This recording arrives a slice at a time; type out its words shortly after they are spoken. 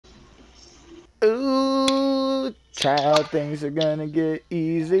Ooh, child, things are gonna get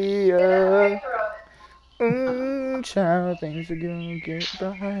easier. Ooh, child, things are gonna get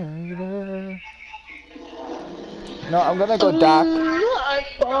brighter. No, I'm gonna go Doc. I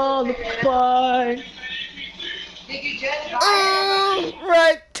fall apart. Ooh,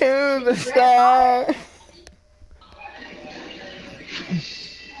 right to the star.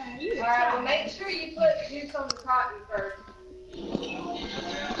 Alright, well make sure you put juice on the cotton first.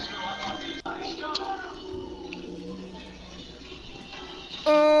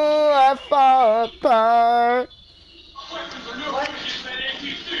 Ooh, I fall apart.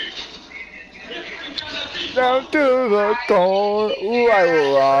 Down to the core. Ooh, I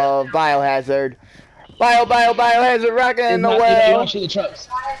love Biohazard. Biohazard rocking in the You well. don't shoot the trucks.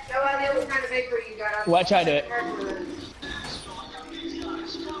 No idea what kind of bakery you got. Watch I do it.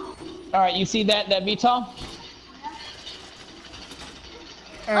 Alright, you see that VTOL?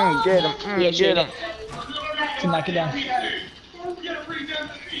 Get him. Get him. To knock it down.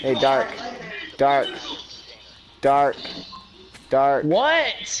 Hey, Dark.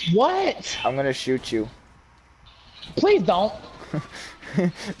 What? I'm gonna shoot you. Please don't.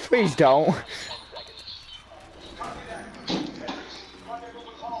 Please don't.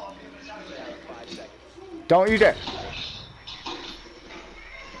 Don't you dare.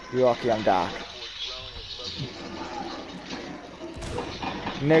 You're lucky I'm Doc.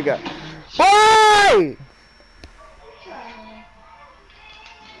 Nigga. Boy!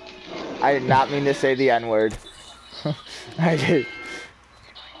 I did not mean to say the N-word. I did.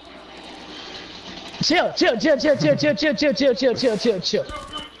 Chill. You're a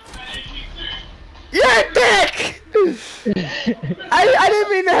dick! I didn't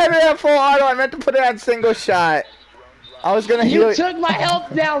mean to have it at full auto. I meant to put it on single shot. I was gonna heal you. You took my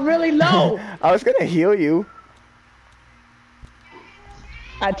health down really low. I was gonna heal you.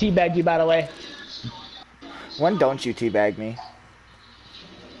 I teabagged you, by the way. When don't you teabag me?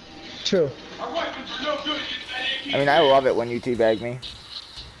 True. I mean, I love it when you teabag me.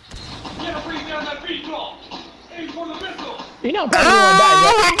 You know, probably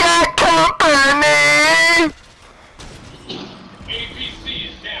won't die, right? APC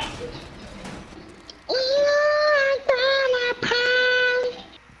is down.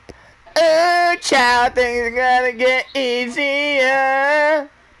 Oh, child, things are gonna get easier.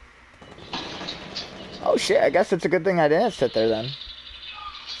 Oh shit, I guess it's a good thing I didn't sit there then.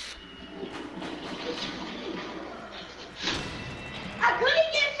 I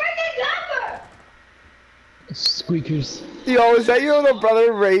couldn't get freaking number! Squeakers. Yo, is that your little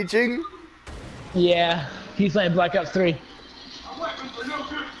brother raging? Yeah, he's playing Black Ops 3.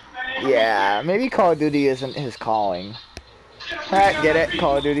 Yeah, maybe Call of Duty isn't his calling. Alright, get it?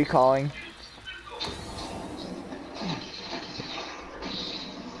 Call of Duty calling.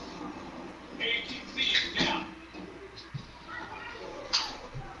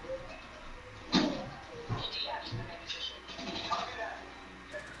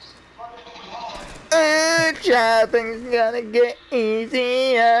 Child, things gonna get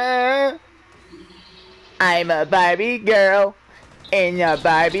easier. I'm a Barbie girl in a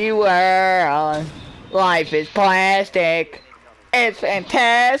Barbie world. Life is plastic. It's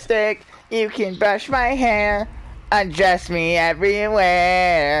fantastic. You can brush my hair, undress me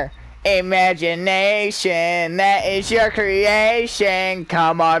everywhere. Imagination, that is your creation.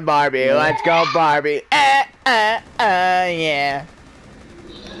 Come on, Barbie, let's go, Barbie. Yeah.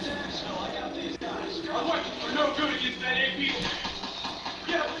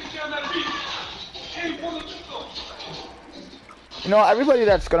 You know, everybody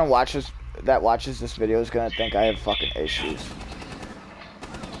that's gonna watch this, that watches this video, is gonna think I have fucking issues.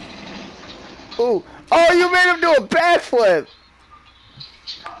 Ooh! Oh, you made him do a backflip!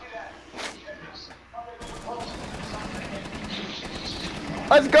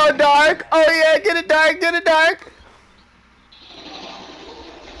 Let's go, Dark! Oh yeah, get it, Dark! Get it, Dark!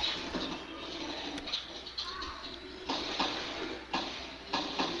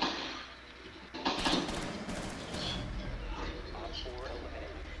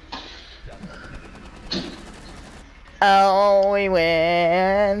 Oh, we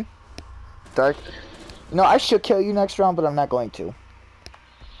win. Dark. No, I should kill you next round, but I'm not going to.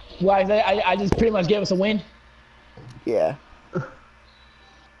 Why? I just pretty much gave us a win. Yeah.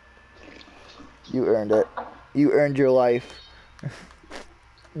 You earned it. You earned your life.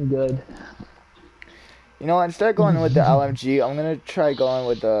 Good. You know what? Instead of going with the LMG, I'm gonna try going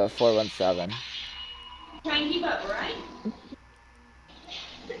with the 417. Try and keep up, right?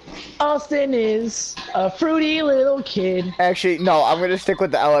 Austin is a fruity little kid. Actually, no, I'm gonna stick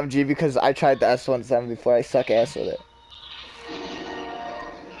with the LMG because I tried the S17 before. I suck ass with it.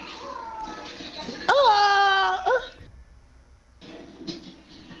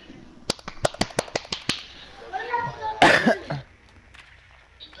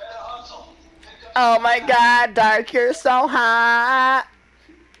 Oh my god, Dark, you're so hot.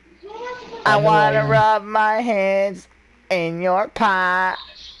 I know I wanna am. rub my hands in your pot.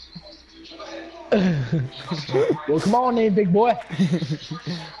 Well, come on in, big boy.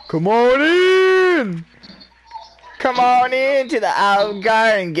 Come on in! Come on into the Olive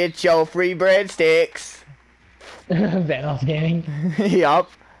Garden and get your free breadsticks. Vanoss Gaming. Yup.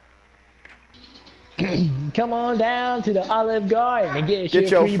 Come on down to the Olive Garden and get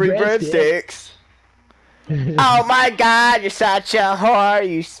Get your your free free breadsticks. breadsticks. Oh my god, you're such a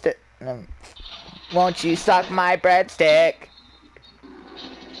whore. Won't you suck my breadstick?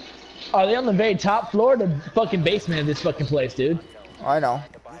 Are they on the very top floor, the fucking basement of this fucking place, dude? I know.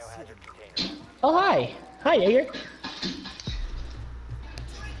 Oh, hi. Hi, Jaeger.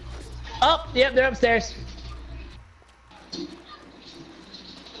 Oh, yep, they're upstairs.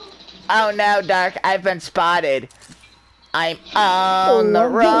 Oh no, Dark, I've been spotted. I'm on the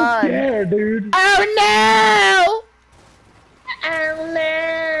run. I'm so scared, dude. Oh no! Oh,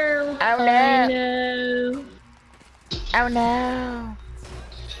 no. Oh no! no. Oh no!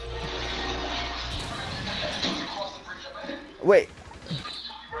 Wait.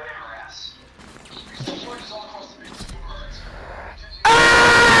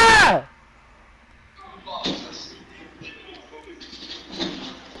 Ah!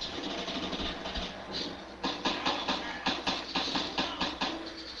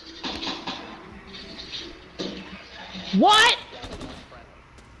 What?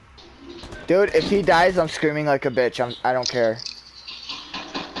 Dude, if he dies, I'm screaming like a bitch. I don't care.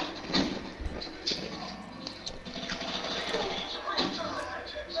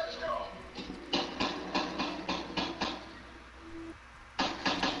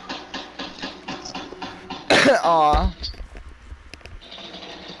 Aw.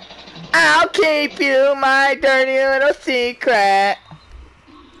 I'll keep you my dirty little secret.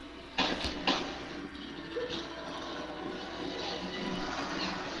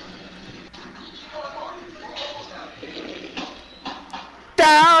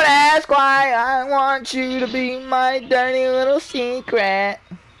 Don't ask why I want you to be my dirty little secret.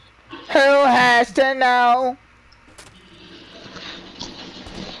 Who has to know?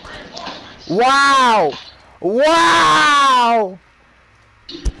 Wow! Wow!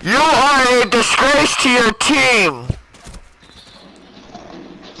 You are a disgrace to your team!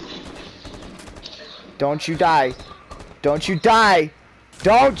 Don't you die. Don't you die.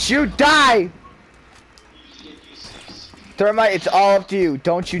 Don't you die! Thermite, it's all up to you.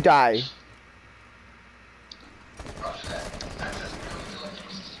 Don't you die.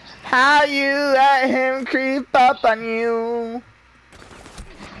 How you let him creep up on you?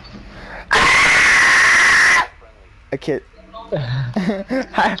 Ah! A kid.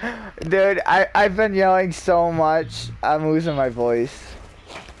 Dude, I've been yelling so much, I'm losing my voice.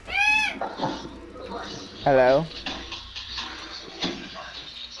 Hello?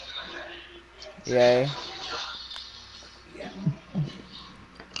 Yay.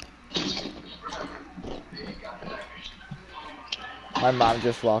 My mom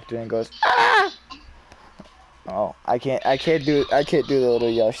just walked in and goes, ah! Oh, I can't do the little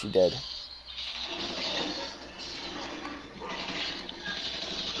yell she did.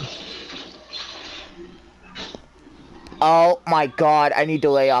 Oh my god, I need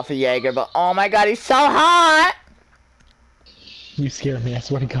to lay off a Jaeger, but oh my god, he's so hot! You scare me, I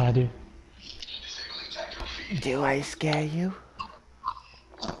swear to God, dude. Do I scare you?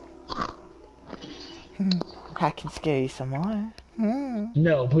 I can scare you some more.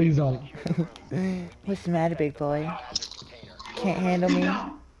 No, please don't. What's the matter, big boy? Can't handle me?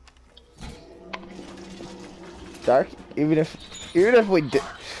 Dark? Even if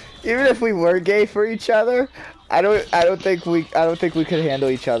we were gay for each other, I don't think we could handle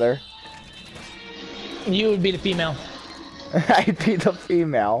each other. You would be the female. I'd be the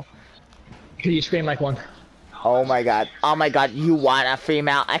female. Could you scream like one? Oh my god. Oh my god, you want a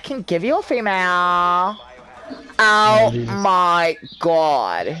female? I can give you a female. Oh my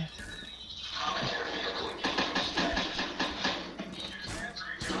god.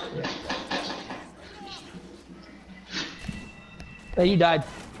 Hey, you died.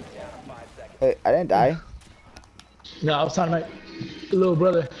 Wait, I didn't die. No, I was talking about little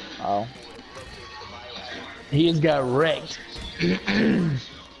brother. Oh. He just got wrecked.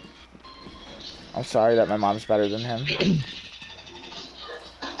 I'm sorry that my mom's better than him.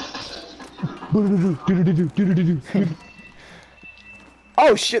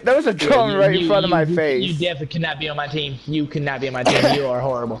 Oh shit, there was a drone right in front of my face. You definitely cannot be on my team. You cannot be on my team. You are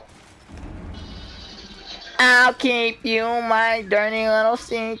horrible. I'll keep you my dirty little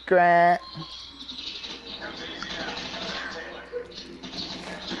secret.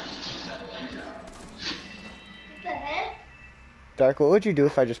 Dark, what would you do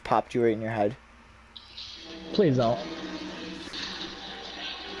if I just popped you right in your head? Please don't.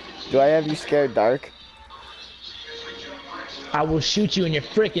 Do I have you scared, Dark? I will shoot you in your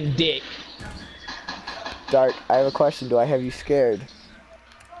freaking dick. Dark, I have a question. Do I have you scared?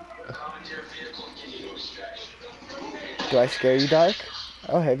 Do I scare you, Dark?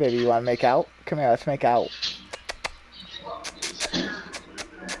 Oh, hey, baby, you want to make out? Come here, let's make out.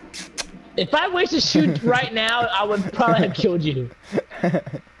 If I wish to shoot right now, I would probably have killed you.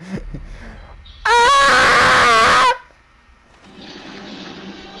 Ah!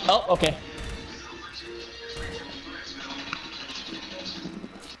 Oh, okay.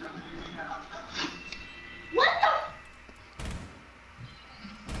 What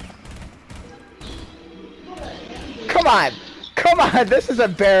the? Come on! Come on, this is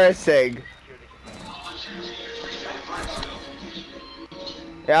embarrassing.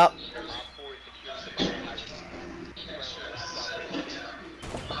 Yep.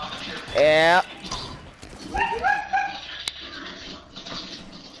 Yeah.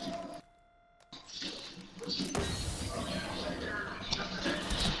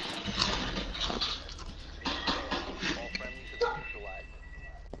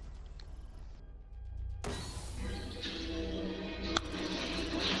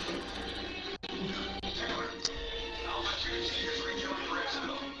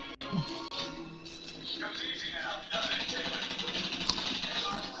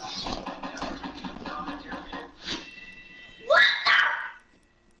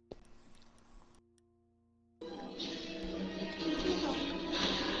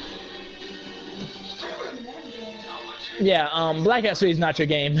 Yeah, Black Ops 3 is not your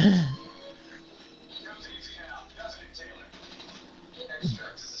game.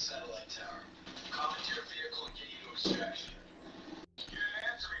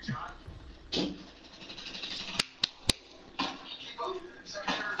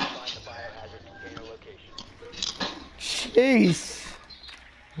 Jeez.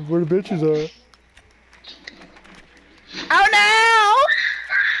 Where the bitches are? Oh no!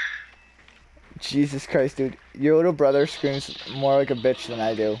 Jesus Christ, dude. Your little brother screams more like a bitch than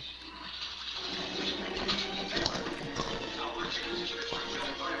I do.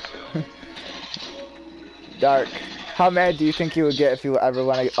 Dark. How mad do you think you would get if you ever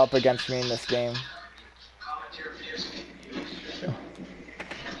went up against me in this game?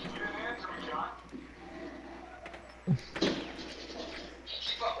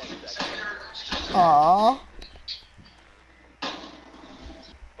 Aww.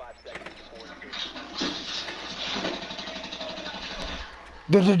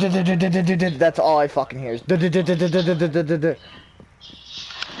 That's all I fucking hear is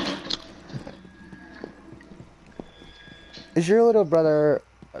Is your little brother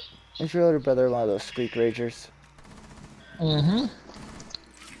one of those squeak ragers? Mm-hmm.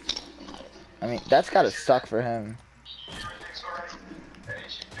 I mean, that's gotta suck for him.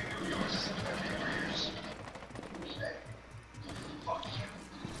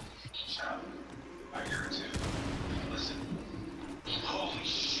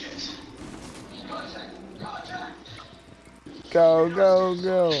 Go, go,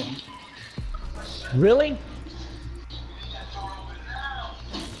 go. Really?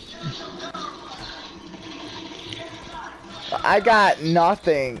 I got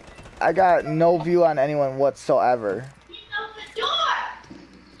nothing. I got no view on anyone whatsoever.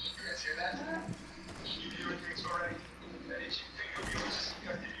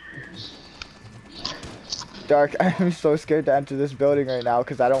 Dark, I'm so scared to enter this building right now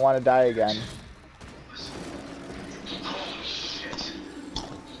because I don't want to die again.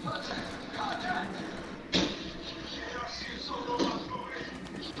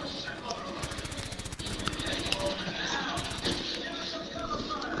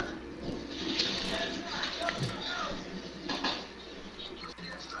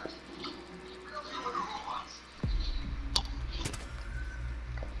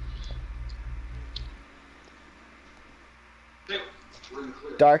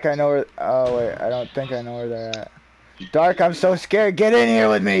 Dark, I know where. Oh wait, I don't think I know where they're at. Dark, I'm so scared. Get in here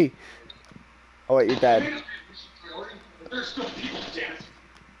with me. Oh wait, you're dead. There's still people, damn it.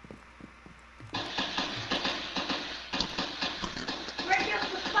 Break up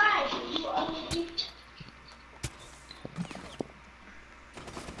the fight, you ugly.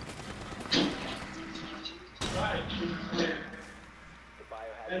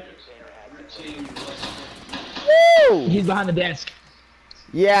 Woo! He's behind the desk.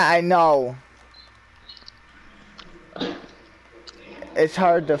 Yeah, I know. It's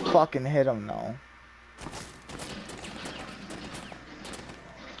hard to fucking hit him though.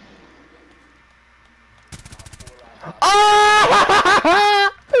 Oh!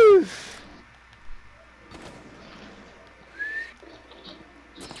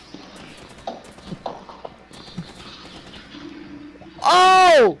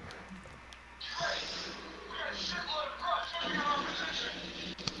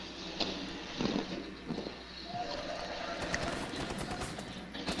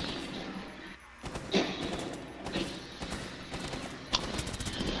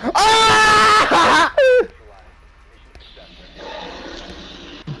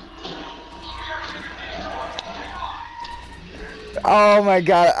 Oh my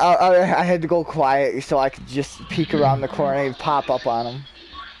god, I had to go quiet so I could just peek around the corner and pop up on him.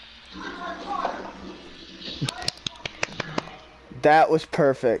 That was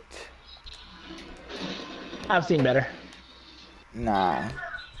perfect. I've seen better. Nah.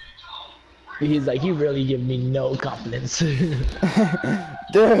 He's like, you really give me no confidence.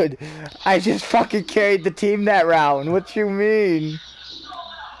 Dude, I just fucking carried the team that round. What you mean?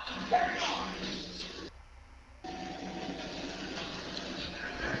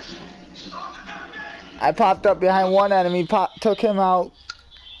 I popped up behind one enemy, took him out,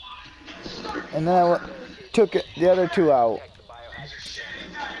 and then I took the other two out.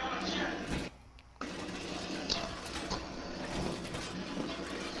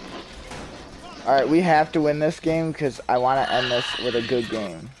 Alright, we have to win this game because I want to end this with a good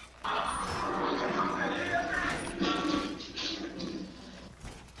game.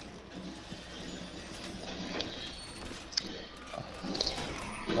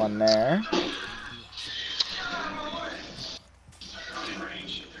 One there.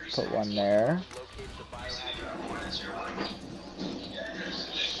 Put one there.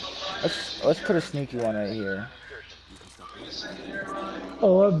 Let's put a sneaky one right here.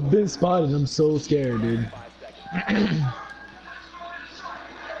 Oh, I've been spotted. I'm so scared, dude.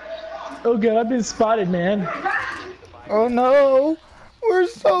 Oh god, I've been spotted, man. Oh no! We're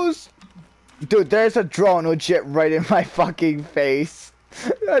so... Dude, there's a drone legit right in my fucking face.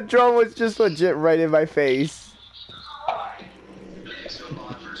 That drone was just legit right in my face.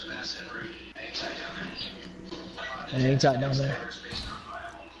 Hang tight down there.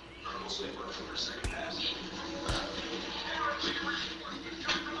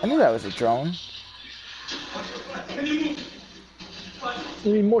 I knew that was a drone.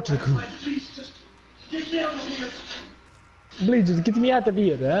 Give me more to the crew. Please, just get me out of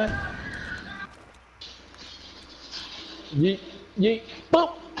here, right? Yeet, yeet,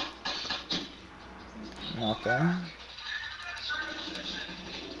 boop! Nothing.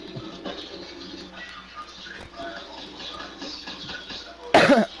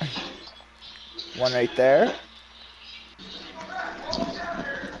 One right there.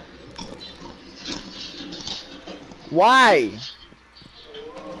 Why?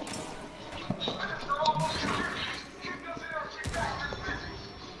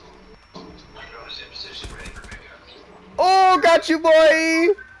 Oh, got you, boy!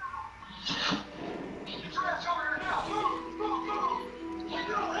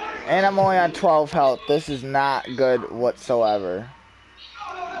 And I'm only on 12 health. This is not good whatsoever.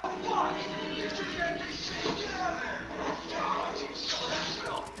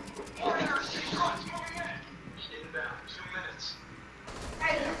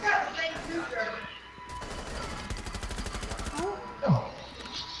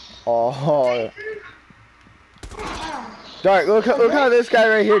 Oh. Dark, look how this guy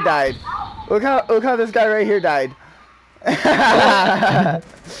right here died. Look how this guy right here died.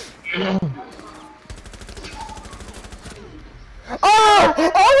 Oh!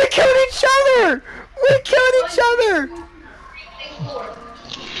 Oh, we killed each other! We killed each other!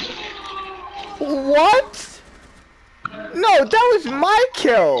 What? No, that was my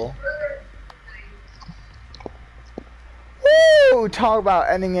kill. Woo! Talk about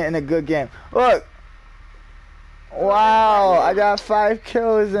ending it in a good game. Look. Wow, I got 5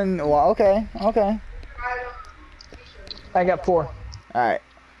 kills and... Well, okay. I got 4. Alright.